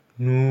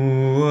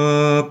Nous,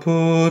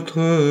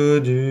 apôtres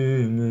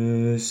du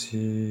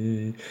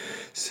Messie,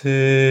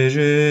 c'est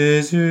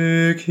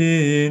Jésus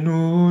qui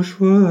nous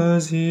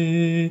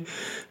choisit,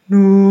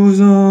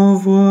 nous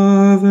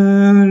envoie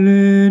vers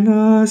les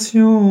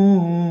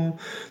nations.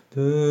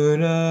 De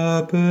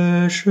la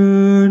pêche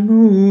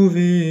nous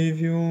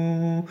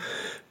vivions,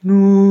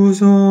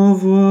 nous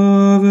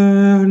envoie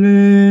vers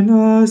les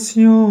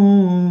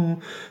nations.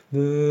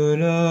 De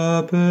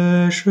la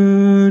pêche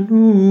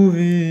nous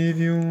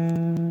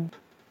vivions.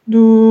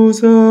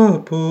 12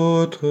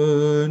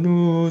 apôtres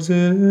nous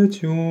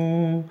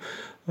étions,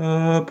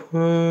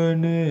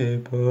 apprenez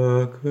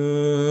par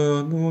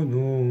cœur nos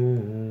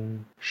noms.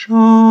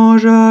 Jean,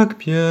 Jacques,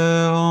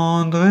 Pierre,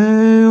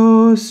 André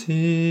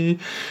aussi,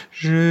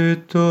 Jules,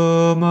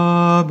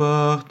 Thomas,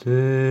 Barthélemy,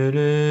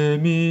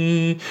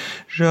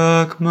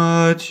 Jacques,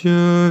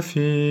 Matthieu,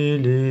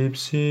 Philippe,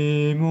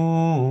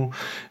 Simon,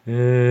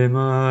 et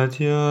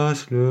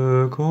Matthias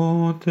le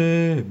comte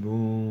est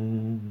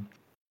bon.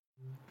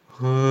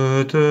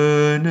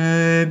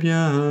 Retenez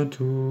bien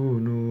tous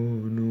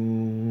nos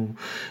noms,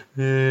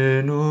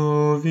 et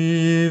nos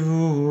vies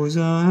vous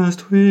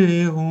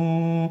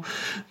instruiront.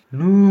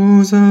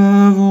 Nous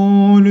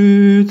avons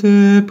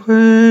lutté,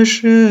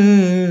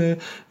 prêché,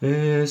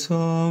 et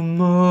sommes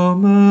morts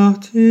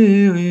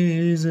martyrisés.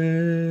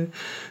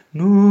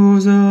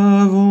 Nous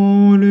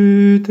avons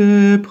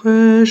lutté,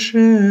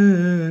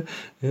 prêché,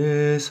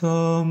 et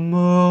sommes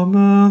morts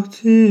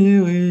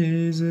martyrisés.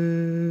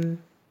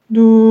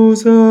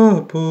 12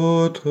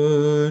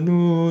 apôtres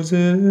nous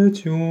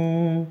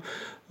étions,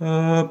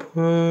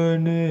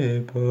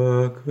 apprenez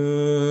par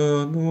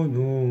cœur nos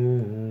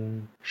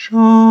noms.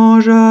 Jean,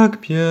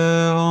 Jacques,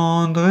 Pierre,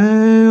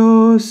 André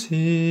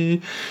aussi,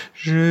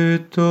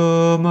 Jules,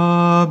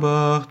 Thomas,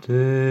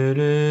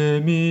 Barthélemy,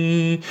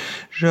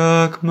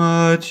 Jacques,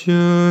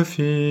 Matthieu,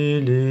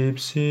 Philippe,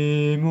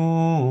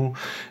 Simon,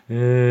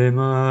 et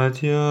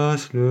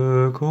Matthias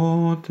le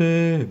comte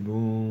est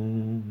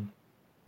bon.